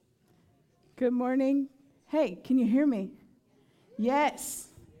Good morning. Hey, can you hear me? Yes.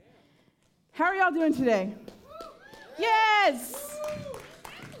 How are y'all doing today? Yes.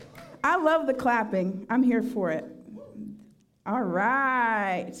 I love the clapping. I'm here for it. All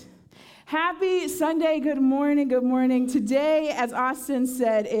right. Happy Sunday. Good morning. Good morning. Today, as Austin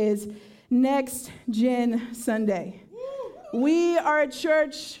said, is Next Gen Sunday. We are a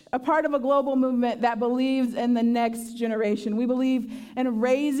church, a part of a global movement that believes in the next generation. We believe in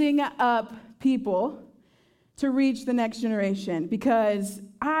raising up people to reach the next generation because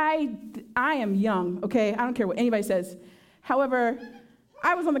I am young, okay? I don't care what anybody says. However,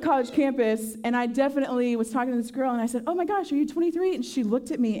 I was on the college campus, and I definitely was talking to this girl, and I said, oh my gosh, are you 23? And she looked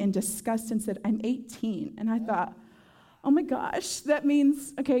at me in disgust and said, I'm 18. And I thought, oh my gosh, that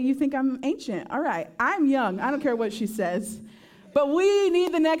means, okay, you think I'm ancient. All right, I'm young. I don't care what she says. But we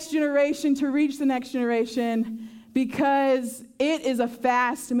need the next generation to reach the next generation because it is a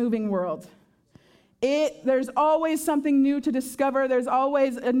fast-moving world. There's always something new to discover. There's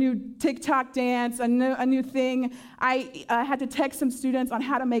always a new TikTok dance, a new thing. I had to text some students on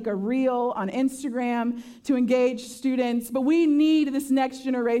how to make a reel on Instagram to engage students. But we need this next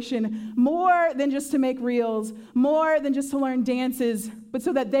generation more than just to make reels, more than just to learn dances, but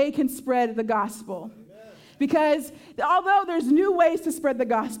so that they can spread the gospel. Because although there's new ways to spread the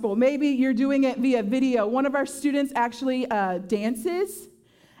gospel, maybe you're doing it via video. One of our students actually dances.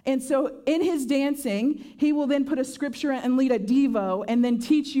 And so in his dancing, he will then put a scripture and lead a Devo and then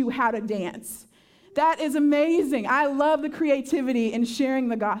teach you how to dance. That is amazing. I love the creativity in sharing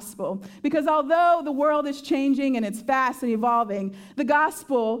the gospel because although the world is changing and it's fast and evolving, the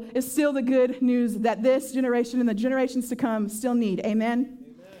gospel is still the good news that this generation and the generations to come still need. Amen?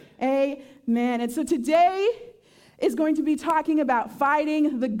 Amen. And so today is going to be talking about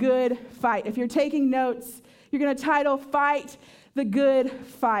fighting the good fight. If you're taking notes, you're going to title Fight the Good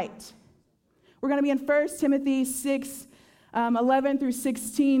Fight. We're going to be in 1 Timothy 6, 11 through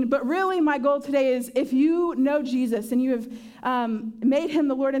 16. But really, my goal today is if you know Jesus and you have made him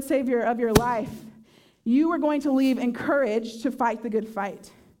the Lord and Savior of your life, you are going to leave encouraged to fight the good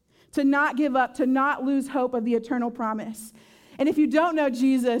fight, to not give up, to not lose hope of the eternal promise. And if you don't know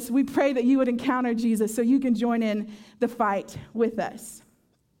Jesus, we pray that you would encounter Jesus so you can join in the fight with us.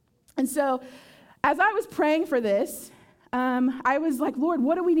 And so, as I was praying for this, I was like, Lord,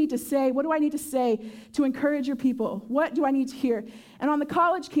 what do we need to say? What do I need to say to encourage your people? What do I need to hear? And on the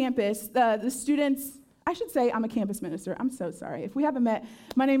college campus, the students, I should say I'm a campus minister. I'm so sorry. If we haven't met,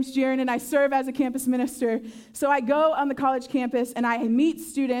 my name's Jaren, and I serve as a campus minister. So I go on the college campus, and I meet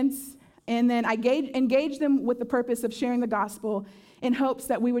students, and then I engage them with the purpose of sharing the gospel in hopes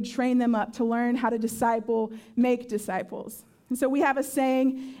that we would train them up to learn how to disciple, make disciples. And so we have a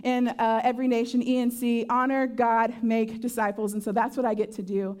saying in Every Nation, ENC, honor God, make disciples. And so that's what I get to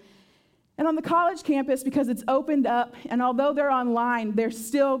do. And on the college campus, because it's opened up, and although they're online, they're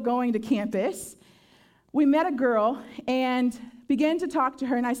still going to campus, we met a girl and began to talk to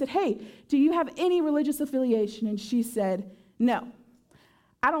her. And I said, hey, do you have any religious affiliation? And she said, no.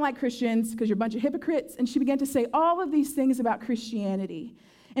 I don't like Christians because you're a bunch of hypocrites. And she began to say all of these things about Christianity.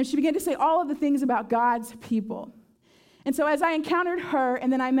 And she began to say all of the things about God's people. And so as I encountered her,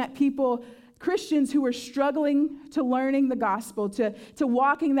 and then I met people, Christians who were struggling to learning the gospel, to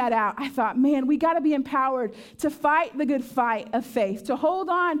walking that out, I thought, man, we got to be empowered to fight the good fight of faith, to hold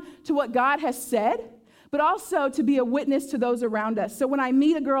on to what God has said, but also to be a witness to those around us. So when I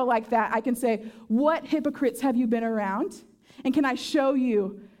meet a girl like that, I can say, what hypocrites have you been around? And can I show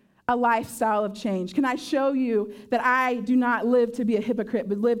you a lifestyle of change? Can I show you that I do not live to be a hypocrite,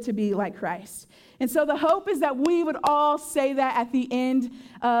 but live to be like Christ? And so the hope is that we would all say that at the end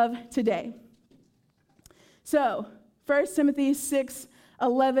of today. So 1 Timothy 6,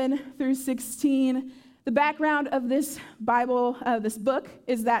 11 through 16. The background of this this book,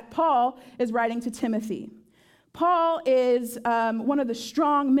 is that Paul is writing to Timothy. Paul is one of the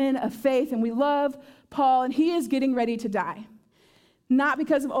strong men of faith, and we love Paul, and he is getting ready to die. Not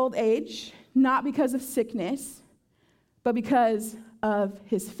because of old age, not because of sickness, but because of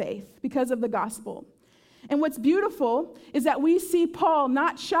his faith, because of the gospel. And what's beautiful is that we see Paul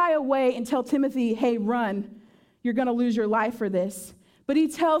not shy away and tell Timothy, hey, run, you're going to lose your life for this. But he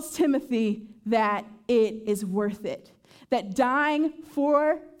tells Timothy that it is worth it, that dying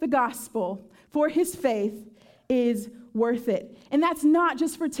for the gospel, for his faith, is worth it. And that's not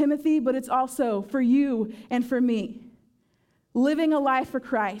just for Timothy, but it's also for you and for me. Living a life for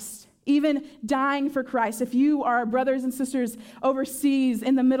Christ, even dying for Christ. If you are brothers and sisters overseas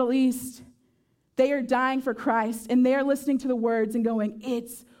in the Middle East, they are dying for Christ, and they're listening to the words and going,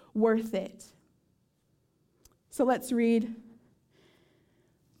 it's worth it. So let's read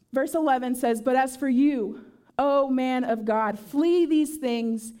Verse 11 says, "But as for you, O man of God, flee these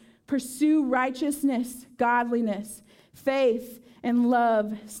things, pursue righteousness, godliness, faith and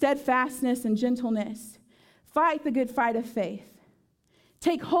love, steadfastness and gentleness. Fight the good fight of faith.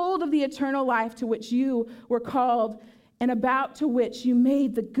 Take hold of the eternal life to which you were called and about to which you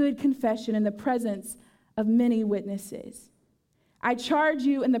made the good confession in the presence of many witnesses. I charge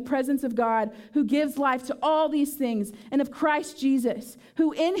you in the presence of God, who gives life to all these things, and of Christ Jesus,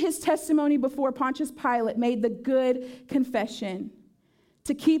 who in his testimony before Pontius Pilate made the good confession,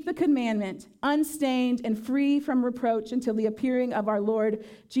 to keep the commandment unstained and free from reproach until the appearing of our Lord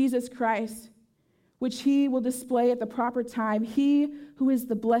Jesus Christ, which he will display at the proper time, he who is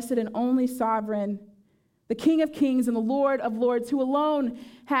the blessed and only sovereign, the King of kings and the Lord of lords, who alone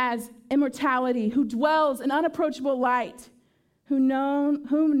has immortality, who dwells in unapproachable light, whom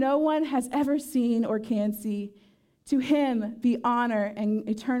no one has ever seen or can see. To him be honor and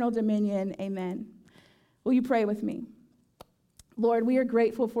eternal dominion. Amen." Will you pray with me? Lord, we are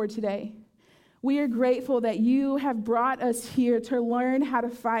grateful for today. We are grateful that you have brought us here to learn how to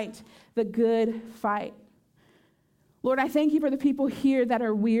fight the good fight. Lord, I thank you for the people here that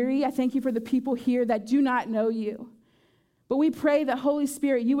are weary. I thank you for the people here that do not know you. But we pray that, Holy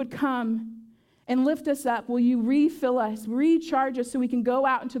Spirit, you would come and lift us up. Will you refill us, recharge us so we can go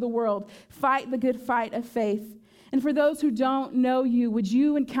out into the world, fight the good fight of faith. And for those who don't know you, would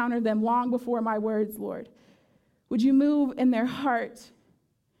you encounter them long before my words, Lord? Would you move in their heart?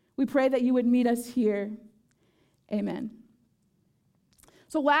 We pray that you would meet us here. Amen.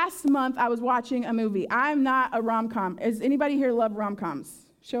 So last month, I was watching a movie. I'm not a rom-com. Does anybody here love rom-coms?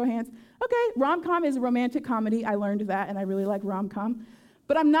 Show of hands. Okay, rom-com is a romantic comedy. I learned that, and I really like rom-com.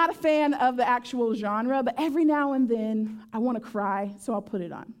 But I'm not a fan of the actual genre, but every now and then I want to cry, so I'll put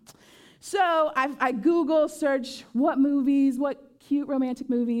it on. So I Google search what cute romantic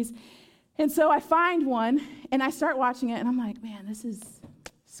movies. And so I find one, and I start watching it, and I'm like, man, this is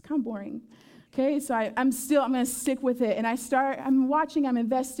kind of boring. Okay, so I'm going to stick with it. And I'm watching, I'm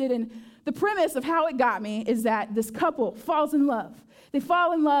invested. And the premise of how it got me is that this couple falls in love. They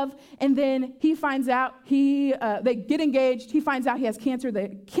fall in love, and then he finds out, they get engaged. He finds out he has cancer.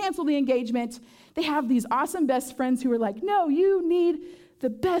 They cancel the engagement. They have these awesome best friends who are like, no, you need the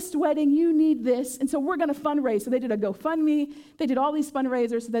best wedding. You need this. And so we're going to fundraise. So they did a GoFundMe. They did all these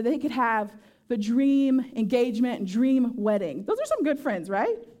fundraisers so that they could have the dream engagement and dream wedding. Those are some good friends,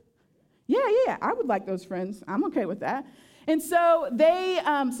 right? Yeah, I would like those friends. I'm okay with that. And so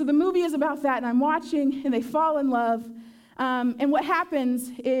so the movie is about that, and I'm watching, and they fall in love. And what happens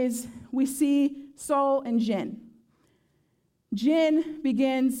is we see Sol and Jen. Jen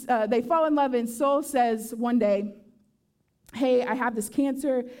begins, they fall in love, and Sol says one day, hey, I have this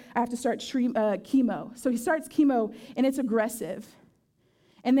cancer. I have to start chemo. So he starts chemo, and it's aggressive.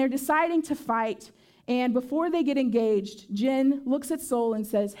 And they're deciding to fight. And before they get engaged, Jen looks at Sol and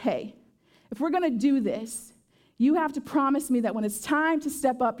says, hey, if we're going to do this, you have to promise me that when it's time to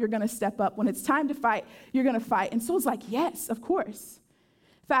step up, you're going to step up. When it's time to fight, you're going to fight. And Sol's like, yes, of course.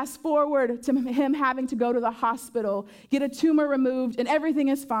 Fast forward to him having to go to the hospital, get a tumor removed, and everything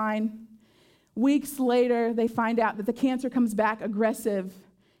is fine. Weeks later, they find out that the cancer comes back aggressive,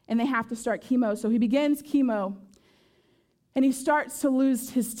 and they have to start chemo. So he begins chemo, and he starts to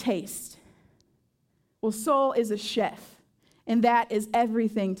lose his taste. Well, Sol is a chef, and that is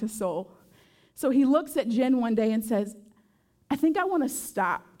everything to Sol. So he looks at Jen one day and says, I think I want to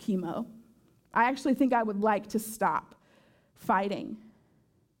stop chemo. I actually think I would like to stop fighting.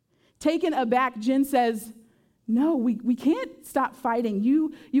 Taken aback, Jen says, no, we can't stop fighting.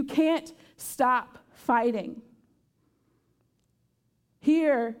 You can't stop fighting.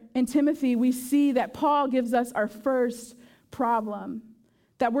 Here in Timothy, we see that Paul gives us our first problem,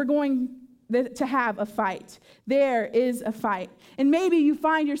 that we're going to have a fight. There is a fight. And maybe you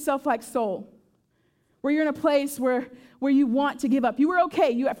find yourself like Sol, where you're in a place where you want to give up. You were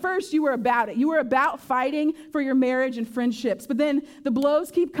okay. At first, you were about it. You were about fighting for your marriage and friendships. But then the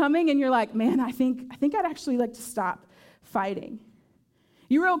blows keep coming, and you're like, man, I think I'd actually like to stop fighting.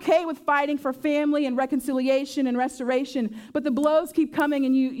 You were okay with fighting for family and reconciliation and restoration, but the blows keep coming,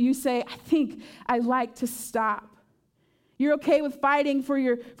 and you say, I think I'd like to stop. You're okay with fighting for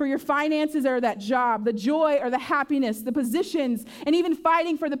your finances or that job, the joy or the happiness, the positions, and even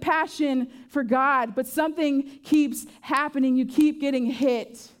fighting for the passion for God. But something keeps happening. You keep getting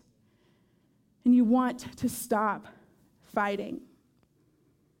hit, and you want to stop fighting.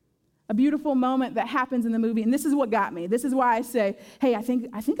 A beautiful moment that happens in the movie, and this is what got me. This is why I say, hey, I think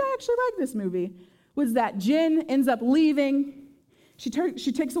I actually like this movie, was that Jen ends up leaving. She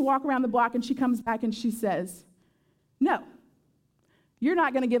takes a walk around the block, and she comes back, and she says, no, You're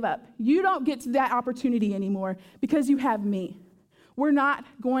not going to give up. You don't get to that opportunity anymore because you have me. We're not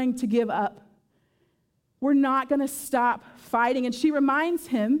going to give up. We're not going to stop fighting. And she reminds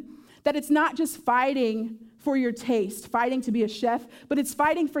him that it's not just fighting for your taste, fighting to be a chef, but it's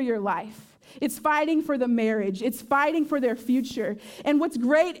fighting for your life. It's fighting for the marriage. It's fighting for their future. And what's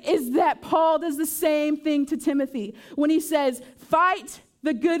great is that Paul does the same thing to Timothy when he says, fight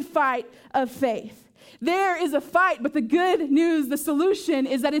the good fight of faith. There is a fight, but the good news, the solution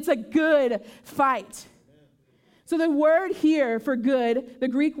is that it's a good fight. So the word here for good, the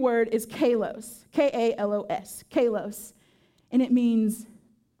Greek word is kalos, K-A-L-O-S, kalos, and it means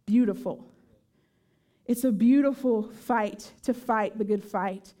beautiful. It's a beautiful fight to fight the good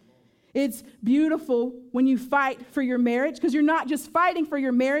fight. It's beautiful when you fight for your marriage, because you're not just fighting for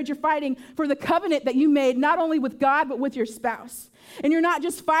your marriage, you're fighting for the covenant that you made, not only with God, but with your spouse. And you're not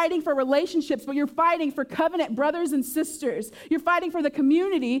just fighting for relationships, but you're fighting for covenant brothers and sisters. You're fighting for the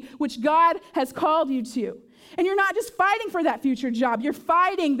community which God has called you to. And you're not just fighting for that future job. You're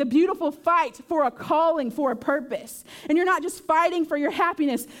fighting the beautiful fight for a calling, for a purpose. And you're not just fighting for your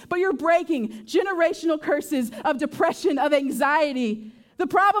happiness, but you're breaking generational curses of depression, of anxiety. The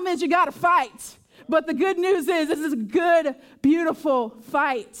problem is you got to fight. But the good news is this is a good, beautiful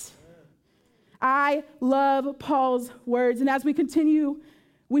fight. I love Paul's words. And as we continue,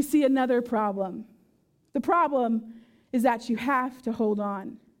 we see another problem. The problem is that you have to hold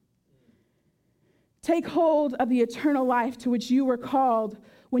on. Take hold of the eternal life to which you were called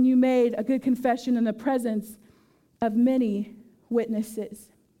when you made a good confession in the presence of many witnesses.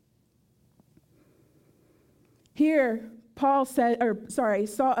 Here, Paul says,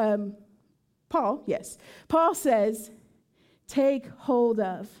 take hold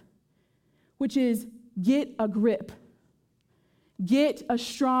of, which is get a grip. Get a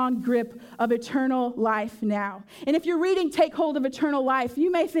strong grip of eternal life now. And if you're reading Take Hold of Eternal Life,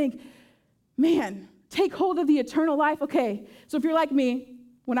 you may think, man, take hold of the eternal life. Okay, so if you're like me,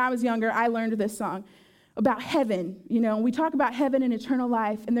 when I was younger, I learned this song about heaven. You know, we talk about heaven and eternal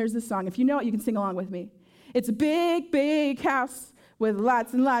life, and there's this song. If you know it, you can sing along with me. It's a big, big house with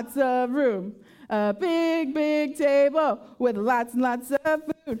lots and lots of room. A big, big table with lots and lots of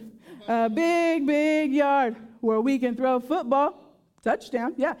food. A big, big yard where we can throw football.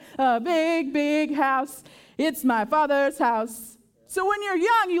 Touchdown, yeah. A big, big house. It's my Father's house. So when you're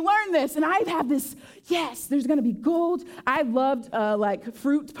young, you learn this, and I'd have this, yes, there's going to be gold. I loved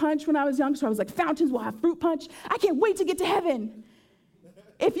fruit punch when I was young, so I was like, fountains will have fruit punch. I can't wait to get to heaven.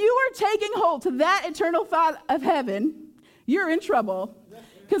 If you are taking hold to that eternal thought of heaven, you're in trouble,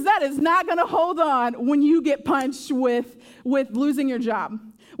 because that is not going to hold on when you get punched with losing your job,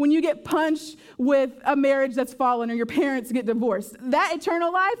 when you get punched with a marriage that's fallen or your parents get divorced. That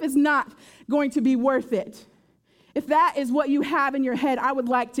eternal life is not going to be worth it. If that is what you have in your head, I would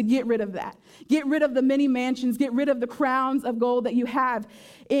like to get rid of that. Get rid of the many mansions. Get rid of the crowns of gold that you have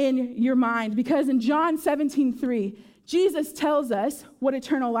in your mind. Because in John 17:3, Jesus tells us what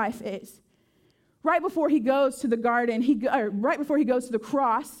eternal life is. Right before he goes to the garden, right before he goes to the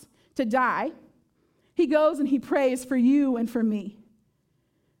cross to die, he goes and he prays for you and for me.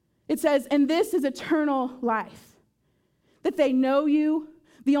 It says, and this is eternal life, that they know you,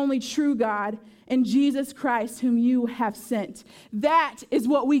 the only true God, and Jesus Christ whom you have sent. That is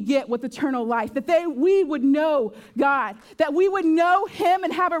what we get with eternal life, that we would know God, that we would know him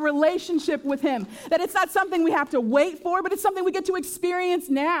and have a relationship with him, that it's not something we have to wait for, but it's something we get to experience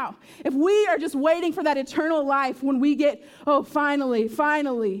now. If we are just waiting for that eternal life when we get, oh, finally,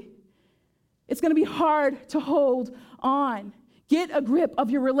 it's going to be hard to hold on. Get a grip of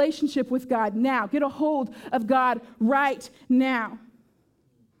your relationship with God now. Get a hold of God right now.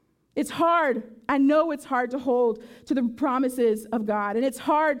 It's hard. I know it's hard to hold to the promises of God. And it's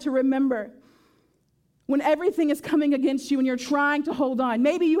hard to remember when everything is coming against you and you're trying to hold on.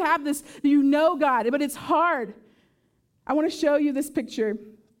 Maybe you have this, you know God, but it's hard. I want to show you this picture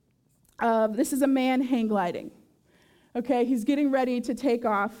of, this is a man hang gliding. Okay, he's getting ready to take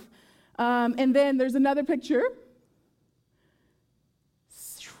off. And then there's another picture.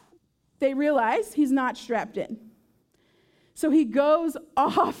 They realize he's not strapped in. So he goes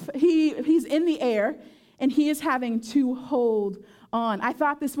off, he's in the air, and he is having to hold on. I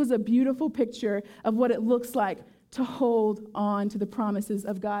thought this was a beautiful picture of what it looks like to hold on to the promises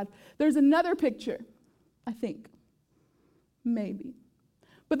of God. There's another picture, I think, maybe.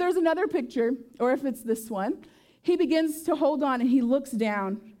 But there's another picture, or if it's this one, he begins to hold on and he looks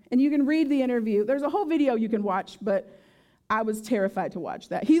down, and you can read the interview. There's a whole video you can watch, but I was terrified to watch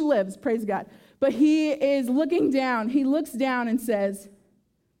that. He lives, praise God. But he is looking down. He looks down and says,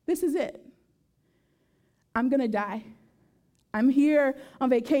 this is it. I'm going to die. I'm here on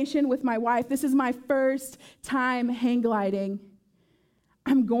vacation with my wife. This is my first time hang gliding.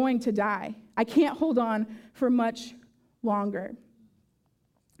 I'm going to die. I can't hold on for much longer.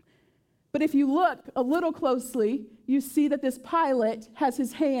 But if you look a little closely, you see that this pilot has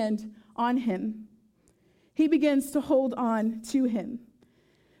his hand on him. He begins to hold on to him.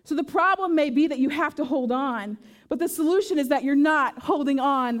 So the problem may be that you have to hold on, but the solution is that you're not holding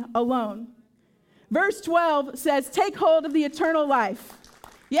on alone. Verse 12 says, take hold of the eternal life.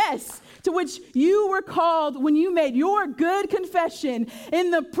 Yes, to which you were called when you made your good confession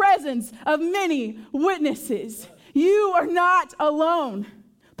in the presence of many witnesses. You are not alone.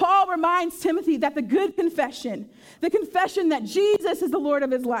 Paul reminds Timothy that the good confession, the confession that Jesus is the Lord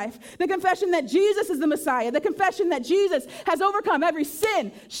of his life, the confession that Jesus is the Messiah, the confession that Jesus has overcome every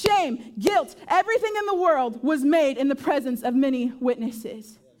sin, shame, guilt, everything in the world was made in the presence of many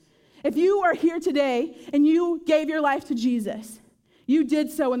witnesses. If you are here today and you gave your life to Jesus, you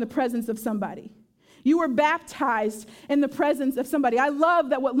did so in the presence of somebody. You were baptized in the presence of somebody. I love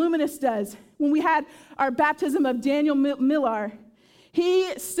that what Luminous does. When we had our baptism of Daniel Millar,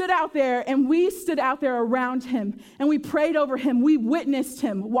 he stood out there and we stood out there around him and we prayed over him. We witnessed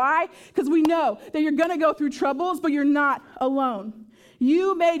him. Why? Because we know that you're going to go through troubles, but you're not alone.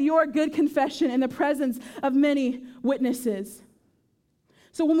 You made your good confession in the presence of many witnesses.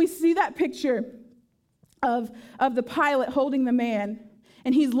 So when we see that picture of the pilot holding the man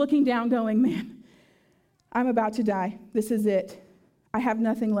and he's looking down going, man, I'm about to die. This is it. I have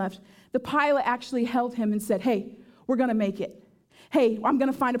nothing left. The pilot actually held him and said, hey, we're going to make it. Hey, I'm going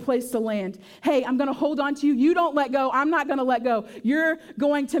to find a place to land. Hey, I'm going to hold on to you. You don't let go. I'm not going to let go. You're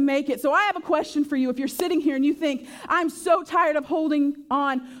going to make it. So I have a question for you. If you're sitting here and you think, I'm so tired of holding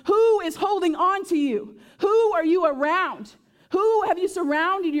on, who is holding on to you? Who are you around? Who have you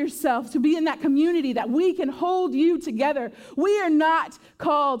surrounded yourself to be in that community that we can hold you together? We are not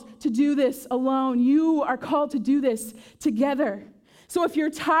called to do this alone. You are called to do this together. So if you're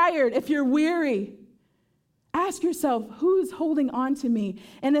tired, if you're weary, ask yourself, who's holding on to me?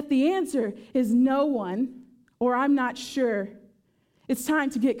 And if the answer is no one, or I'm not sure, it's time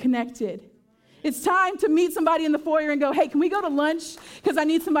to get connected. It's time to meet somebody in the foyer and go, hey, can we go to lunch? Because I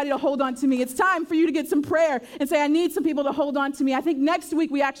need somebody to hold on to me. It's time for you to get some prayer and say, I need some people to hold on to me. I think next week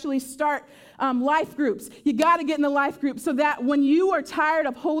we actually start life groups. You got to get in the life group so that when you are tired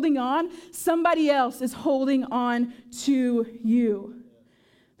of holding on, somebody else is holding on to you.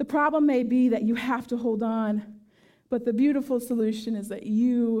 The problem may be that you have to hold on, but the beautiful solution is that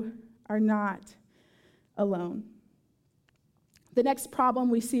you are not alone. The next problem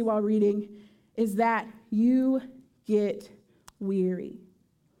we see while reading is that you get weary.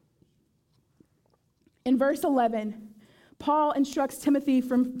 In verse 11, Paul instructs Timothy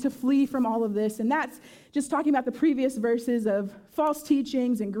to flee from all of this, and that's just talking about the previous verses of false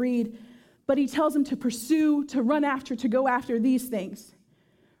teachings and greed, but he tells him to pursue, to run after, to go after these things: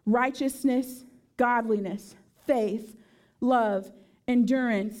 righteousness, godliness, faith, love,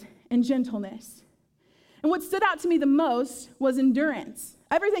 endurance, and gentleness. And what stood out to me the most was endurance.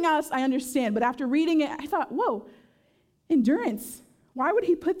 Everything else I understand, but after reading it, I thought, whoa, endurance. Why would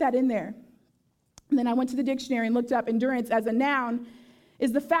he put that in there? And then I went to the dictionary and looked up endurance as a noun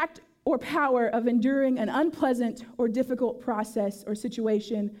is the fact or power of enduring an unpleasant or difficult process or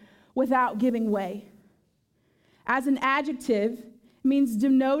situation without giving way. As an adjective, it means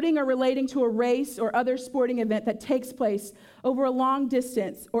denoting or relating to a race or other sporting event that takes place over a long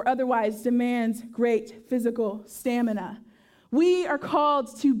distance or otherwise demands great physical stamina. We are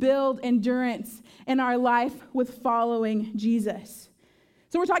called to build endurance in our life with following Jesus.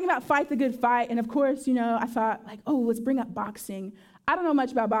 So we're talking about fight the good fight. And of course, I thought let's bring up boxing. I don't know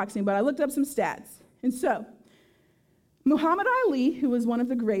much about boxing, but I looked up some stats. And so Muhammad Ali, who was one of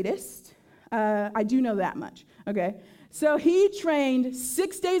the greatest, I do know that much, okay? So he trained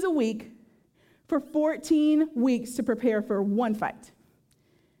 6 days a week for 14 weeks to prepare for one fight.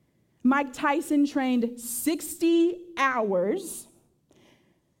 Mike Tyson trained 60 hours,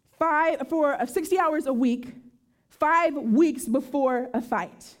 60 hours a week, 5 weeks before a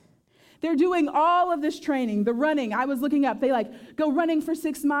fight. They're doing all of this training, the running. I was looking up, they go running for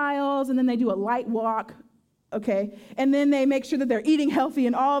 6 miles, and then they do a light walk, okay? And then they make sure that they're eating healthy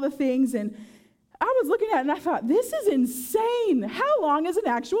and all the things. And I was looking at it and I thought, this is insane. How long is an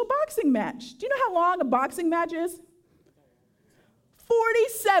actual boxing match? Do you know how long a boxing match is?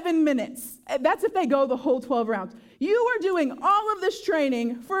 47 minutes. That's if they go the whole 12 rounds. You are doing all of this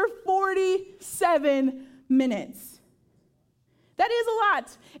training for 47 minutes. That is a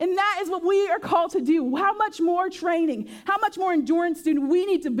lot. And that is what we are called to do. How much more training, how much more endurance do we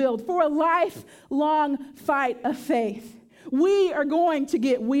need to build for a lifelong fight of faith? We are going to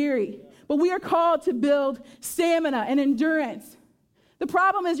get weary, but we are called to build stamina and endurance. The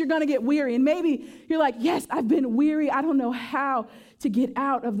problem is you're going to get weary, and maybe you're like, yes, I've been weary. I don't know how to get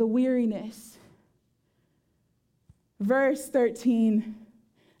out of the weariness. Verse 13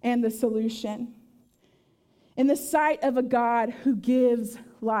 and the solution. In the sight of a God who gives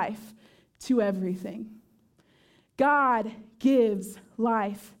life to everything. God gives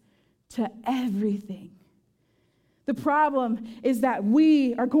life to everything. The problem is that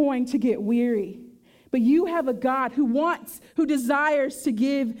we are going to get weary. But you have a God who desires to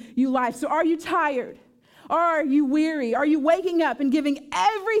give you life. So are you tired? Are you weary? Are you waking up and giving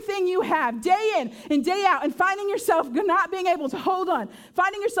everything you have day in and day out and finding yourself not being able to hold on,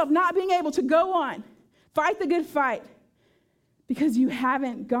 finding yourself not being able to go on? Fight the good fight because you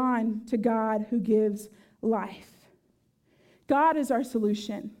haven't gone to God who gives life. God is our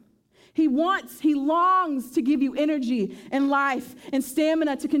solution. He longs to give you energy and life and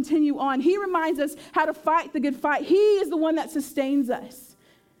stamina to continue on. He reminds us how to fight the good fight. He is the one that sustains us.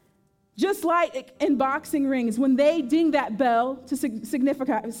 Just like in boxing rings, when they ding that bell to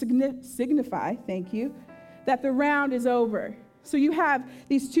signify, thank you, that the round is over. So you have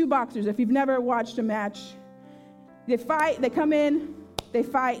these two boxers. If you've never watched a match, they fight, they come in, they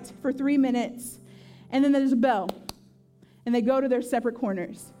fight for 3 minutes, and then there's a bell, and they go to their separate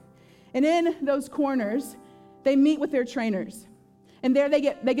corners. And in those corners, they meet with their trainers. And there they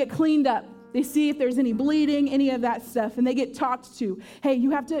get cleaned up. They see if there's any bleeding, any of that stuff, and they get talked to. Hey,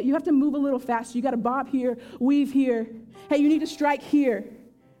 you have to move a little faster. You got to bob here, weave here. Hey, you need to strike here.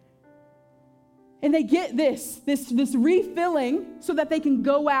 And they get this refilling so that they can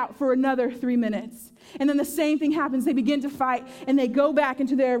go out for another 3 minutes. And then the same thing happens. They begin to fight, and they go back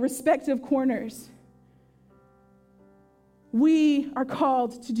into their respective corners. We are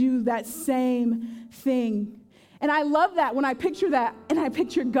called to do that same thing. And I love that when I picture that, and I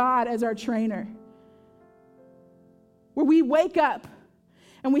picture God as our trainer. Where we wake up,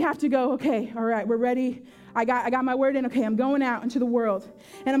 and we have to go, okay, all right, we're ready. I got my word in. Okay, I'm going out into the world,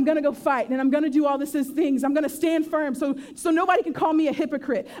 and I'm going to go fight, and I'm going to do all these things. I'm going to stand firm so nobody can call me a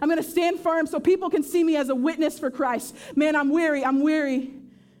hypocrite. I'm going to stand firm so people can see me as a witness for Christ. Man, I'm weary.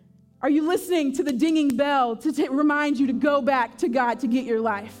 Are you listening to the dinging bell to remind you to go back to God to get your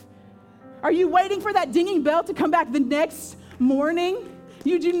life? Are you waiting for that dinging bell to come back the next morning?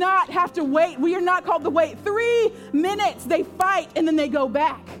 You do not have to wait. We are not called to wait. 3 minutes, they fight, and then they go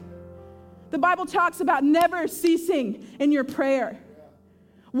back. The Bible talks about never ceasing in your prayer.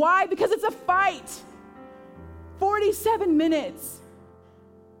 Why? Because it's a fight. 47 minutes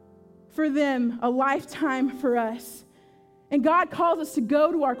for them, a lifetime for us. And God calls us to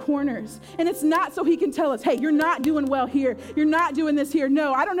go to our corners. And it's not so he can tell us, hey, you're not doing well here. You're not doing this here.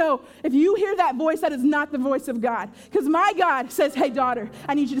 No, I don't know. If you hear that voice, that is not the voice of God. Because my God says, hey, daughter,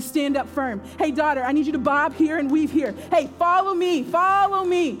 I need you to stand up firm. Hey, daughter, I need you to bob here and weave here. Hey, follow me. Follow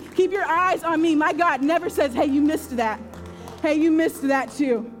me. Keep your eyes on me. My God never says, hey, you missed that. Hey, you missed that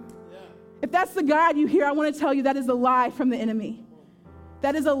too. Yeah. If that's the God you hear, I want to tell you that is a lie from the enemy.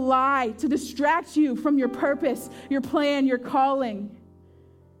 That is a lie to distract you from your purpose, your plan, your calling.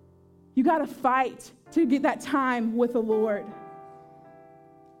 You got to fight to get that time with the Lord.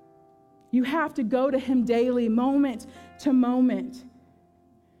 You have to go to him daily, moment to moment.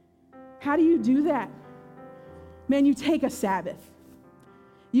 How do you do that? Man, you take a Sabbath.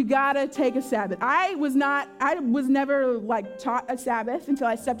 You got to take a Sabbath. I was never taught a Sabbath until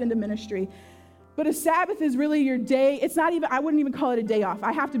I stepped into ministry. But a Sabbath is really your day. I wouldn't even call it a day off.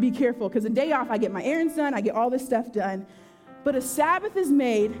 I have to be careful because a day off, I get my errands done, I get all this stuff done. But a Sabbath is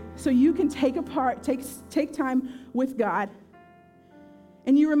made so you can take time with God.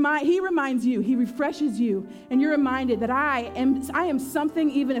 And he reminds you, he refreshes you, and you're reminded that I am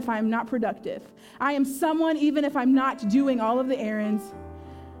something even if I'm not productive. I am someone even if I'm not doing all of the errands.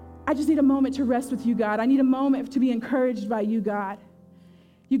 I just need a moment to rest with you, God. I need a moment to be encouraged by you, God.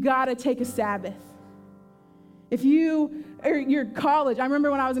 You got to take a Sabbath. If you're college, I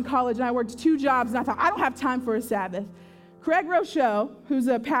remember when I was in college and I worked 2 jobs and I thought, I don't have time for a Sabbath. Craig Rochelle, who's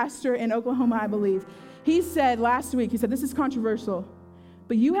a pastor in Oklahoma, I believe, he said last week, this is controversial,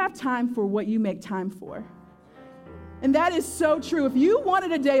 but you have time for what you make time for. And that is so true. If you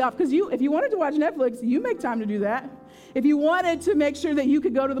wanted a day off, because if you wanted to watch Netflix, you make time to do that. If you wanted to make sure that you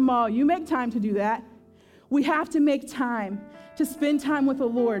could go to the mall, you make time to do that. We have to make time to spend time with the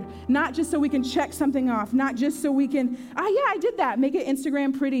Lord, not just so we can check something off, not just so we can, I did that, make it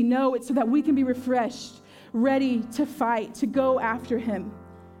Instagram pretty. No, it's so that we can be refreshed, ready to fight, to go after him.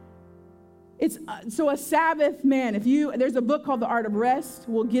 So a Sabbath, man, there's a book called The Art of Rest.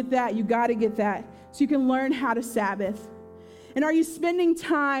 We'll get that. You got to get that so you can learn how to Sabbath. And are you spending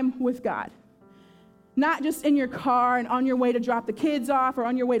time with God? Not just in your car and on your way to drop the kids off or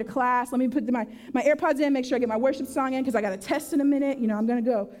on your way to class. Let me put my AirPods in, make sure I get my worship song in because I got a test in a minute. I'm going to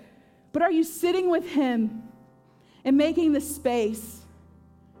go. But are you sitting with him and making the space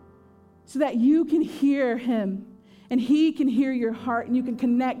so that you can hear him and he can hear your heart and you can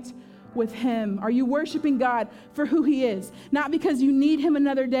connect with him? Are you worshiping God for who he is? Not because you need him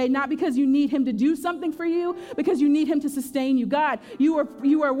another day, not because you need him to do something for you, because you need him to sustain you. God, you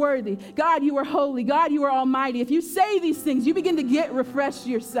are worthy. God, you are holy. God, you are almighty. If you say these things, you begin to get refreshed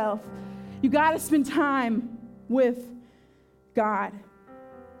yourself. You got to spend time with God.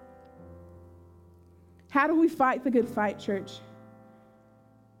 How do we fight the good fight, church?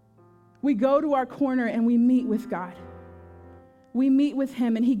 We go to our corner and we meet with God. We meet with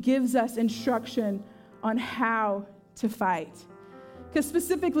him and he gives us instruction on how to fight. Because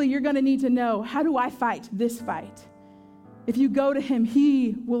specifically, you're going to need to know, how do I fight this fight? If you go to him,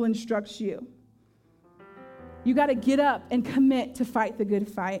 he will instruct you. You got to get up and commit to fight the good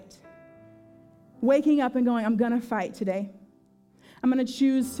fight. Waking up and going, I'm going to fight today. I'm going to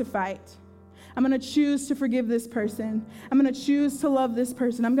choose to fight. I'm going to choose to forgive this person. I'm going to choose to love this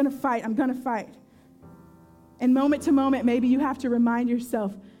person. I'm going to fight. I'm going to fight. And moment to moment, maybe you have to remind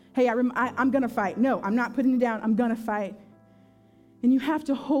yourself, hey, I'm going to fight. No, I'm not putting it down. I'm going to fight. And you have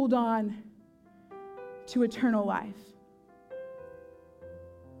to hold on to eternal life.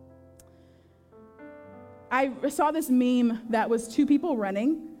 I saw this meme that was two people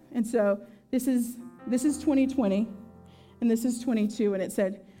running. And so this is 2020, and this is 22. And it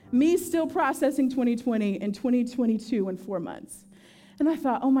said, me still processing 2020 and 2022 in 4 months. And I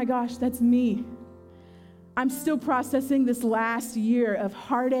thought, oh my gosh, that's me. I'm still processing this last year of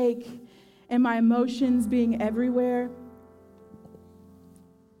heartache and my emotions being everywhere.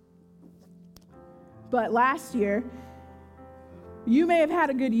 But last year, you may have had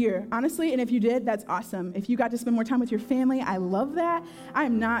a good year, honestly, and if you did, that's awesome. If you got to spend more time with your family, I love that.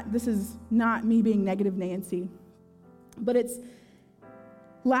 This is not me being negative Nancy, but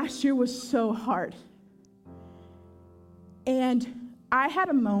last year was so hard. And I had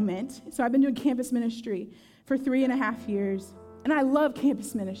a moment, so I've been doing campus ministry for 3.5 years, and I love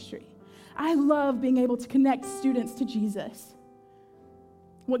campus ministry. I love being able to connect students to Jesus.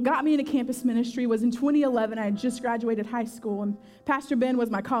 What got me into campus ministry was in 2011, I had just graduated high school, and Pastor Ben was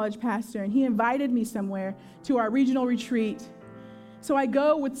my college pastor, and he invited me somewhere to our regional retreat. So I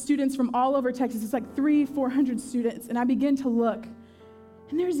go with students from all over Texas. It's like 300-400 students, and I begin to look,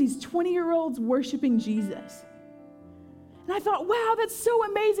 and there's these 20-year-olds worshiping Jesus. And I thought, wow, that's so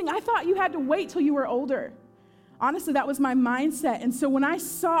amazing. I thought you had to wait till you were older. Honestly, that was my mindset. And so when I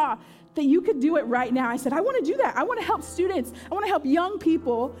saw that you could do it right now, I said, I want to do that. I want to help students. I want to help young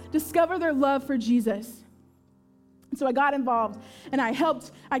people discover their love for Jesus. And so I got involved, and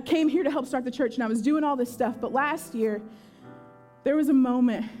I came here to help start the church, and I was doing all this stuff. But last year, there was a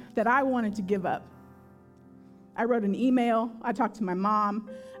moment that I wanted to give up. I wrote an email. I talked to my mom.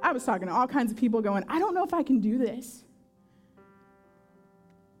 I was talking to all kinds of people going, I don't know if I can do this.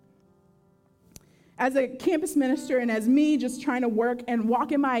 As a campus minister and as me just trying to work and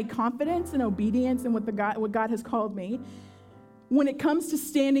walk in my confidence and obedience and what God has called me, when it comes to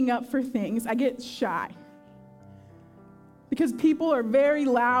standing up for things, I get shy. Because people are very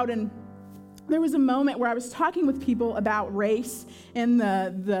loud, and there was a moment where I was talking with people about race and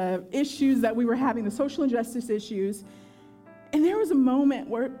the issues that we were having, the social injustice issues, and there was a moment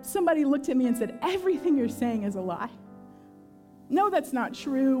where somebody looked at me and said, everything you're saying is a lie. No, that's not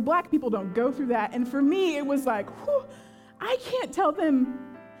true. Black people don't go through that. And for me, it was like, whew, I can't tell them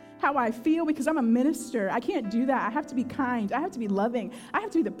how I feel because I'm a minister. I can't do that. I have to be kind. I have to be loving. I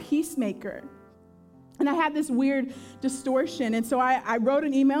have to be the peacemaker. And I had this weird distortion. And so I wrote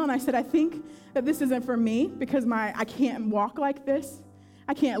an email and I said, I think that this isn't for me because I can't walk like this.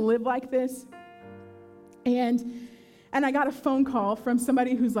 I can't live like this. And I got a phone call from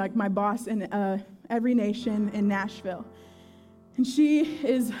somebody who's like my boss in Every Nation in Nashville. And she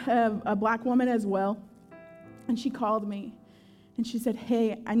is a black woman as well. And she called me and she said,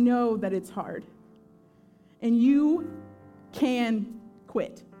 hey, I know that it's hard. And you can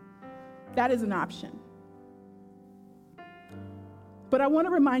quit. That is an option. But I want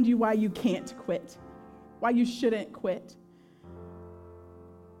to remind you why you can't quit, why you shouldn't quit.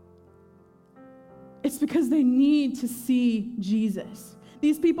 It's because they need to see Jesus.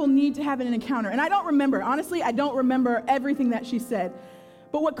 These people need to have an encounter. And I don't remember everything that she said.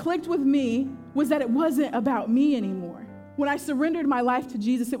 But what clicked with me was that it wasn't about me anymore. When I surrendered my life to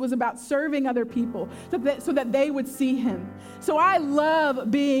Jesus, it was about serving other people so that they would see him. So I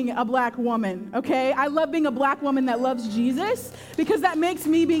love being a black woman, okay? I love being a black woman that loves Jesus because that makes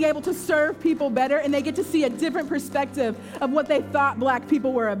me being able to serve people better, and they get to see a different perspective of what they thought black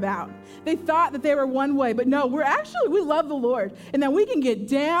people were about. They thought that they were one way, but no, we love the Lord, and that we can get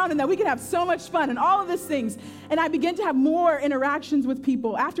down, and that we can have so much fun, and all of these things. And I began to have more interactions with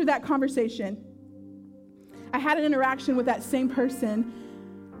people after that conversation. I had an interaction with that same person,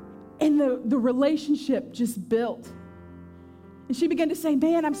 and the relationship just built. And she began to say,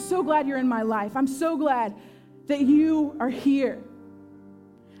 man, I'm so glad you're in my life. I'm so glad that you are here.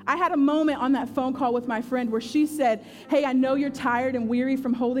 I had a moment on that phone call with my friend where she said, hey, I know you're tired and weary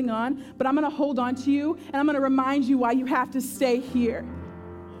from holding on, but I'm going to hold on to you, and I'm going to remind you why you have to stay here.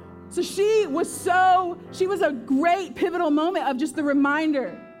 So she was a great pivotal moment of just the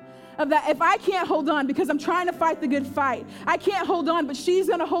reminder of that. If I can't hold on because I'm trying to fight the good fight, I can't hold on, but she's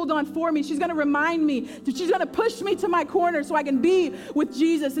going to hold on for me. She's going to remind me that she's going to push me to my corner so I can be with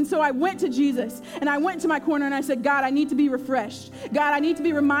Jesus. And so I went to Jesus, and I went to my corner, and I said, God, I need to be refreshed. God, I need to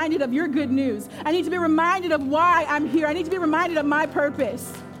be reminded of your good news. I need to be reminded of why I'm here. I need to be reminded of my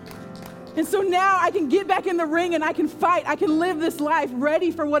purpose. And so now I can get back in the ring, and I can fight. I can live this life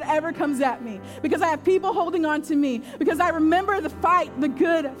ready for whatever comes at me because I have people holding on to me, because I remember the fight, the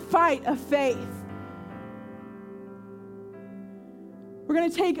good fight of faith. We're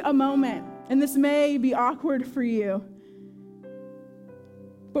going to take a moment, and this may be awkward for you,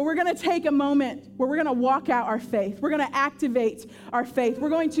 but we're going to take a moment where we're going to walk out our faith. We're going to activate our faith. We're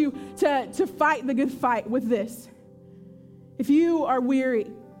going to fight the good fight with this. If you are weary,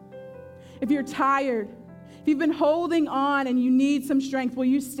 if you're tired, if you've been holding on and you need some strength, will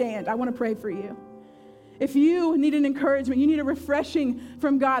you stand? I want to pray for you. If you need an encouragement, you need a refreshing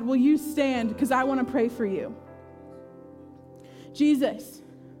from God, will you stand? Because I want to pray for you. Jesus,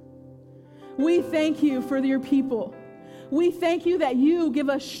 we thank you for your people. We thank you that you give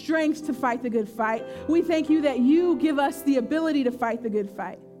us strength to fight the good fight. We thank you that you give us the ability to fight the good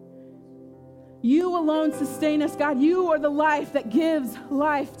fight. You alone sustain us, God. You are the life that gives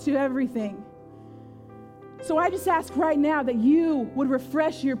life to everything. So I just ask right now that you would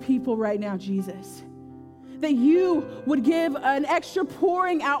refresh your people right now, Jesus. That you would give an extra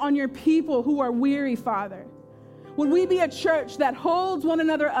pouring out on your people who are weary, Father. Would we be a church that holds one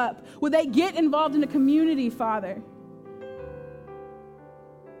another up? Would they get involved in a community, Father?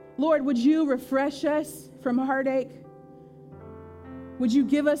 Lord, would you refresh us from heartache? Would you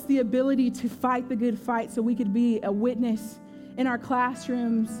give us the ability to fight the good fight so we could be a witness in our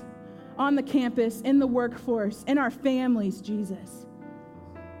classrooms, on the campus, in the workforce, in our families, Jesus?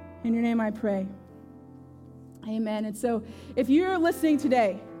 In your name I pray. Amen. And so if you're listening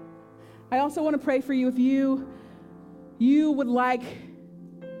today, I also want to pray for you if you would like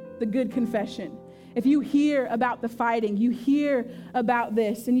the good confession. If you hear about the fighting, you hear about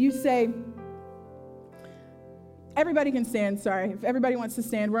this, and you say, everybody can stand, sorry. If everybody wants to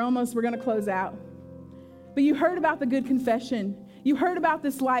stand, we're going to close out. But you heard about the good confession. You heard about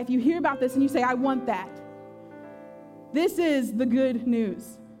this life. You hear about this and you say, I want that. This is the good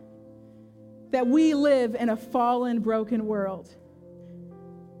news. That we live in a fallen, broken world.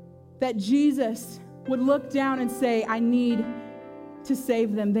 That Jesus would look down and say, I need to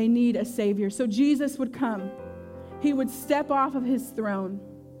save them. They need a Savior. So Jesus would come. He would step off of his throne,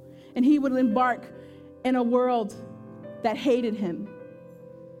 and he would embark in a world that hated him.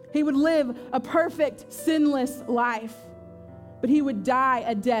 He would live a perfect, sinless life, but he would die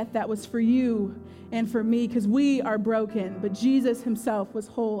a death that was for you and for me, because we are broken, but Jesus himself was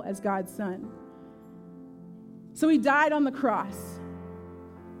whole as God's Son. So he died on the cross,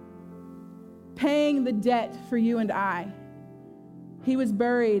 paying the debt for you and I. He was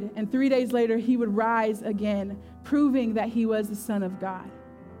buried, and 3 days later he would rise again, proving that he was the Son of God.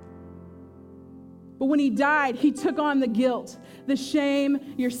 But when he died, he took on the guilt, the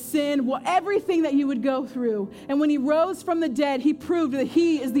shame, your sin, everything that you would go through. And when he rose from the dead, he proved that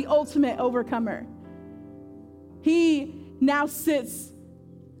he is the ultimate overcomer. He now sits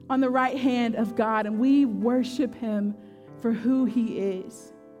on the right hand of God, and we worship him for who he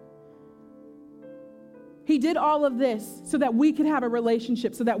is. He did all of this so that we could have a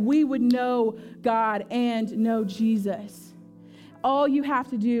relationship, so that we would know God and know Jesus. All you have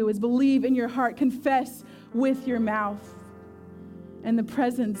to do is believe in your heart, confess with your mouth, and the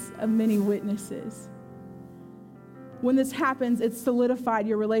presence of many witnesses. When this happens, it's solidified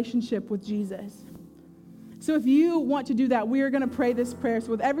your relationship with Jesus. So if you want to do that, we are going to pray this prayer. So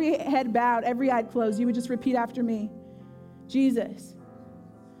with every head bowed, every eye closed, you would just repeat after me. Jesus,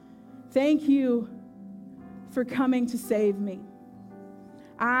 thank you for coming to save me.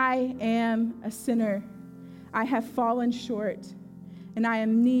 I am a sinner. I have fallen short, and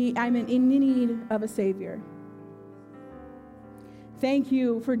I'm in need of a Savior. Thank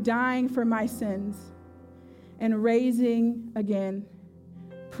you for dying for my sins and raising again,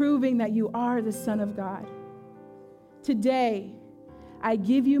 proving that you are the Son of God. Today, I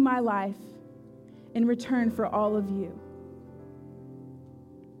give you my life in return for all of you.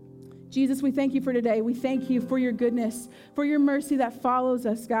 Jesus, we thank you for today. We thank you for your goodness, for your mercy that follows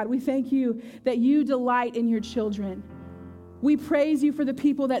us, God. We thank you that you delight in your children. We praise you for the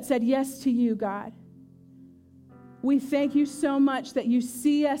people that said yes to you, God. We thank you so much that you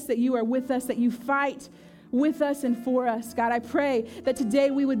see us, that you are with us, that you fight with us and for us. God, I pray that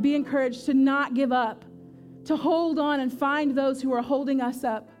today we would be encouraged to not give up, to hold on and find those who are holding us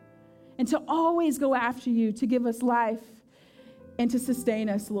up, and to always go after you to give us life and to sustain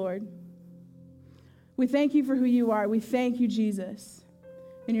us, Lord. We thank you for who you are. We thank you, Jesus.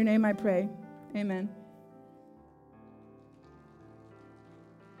 In your name I pray. Amen.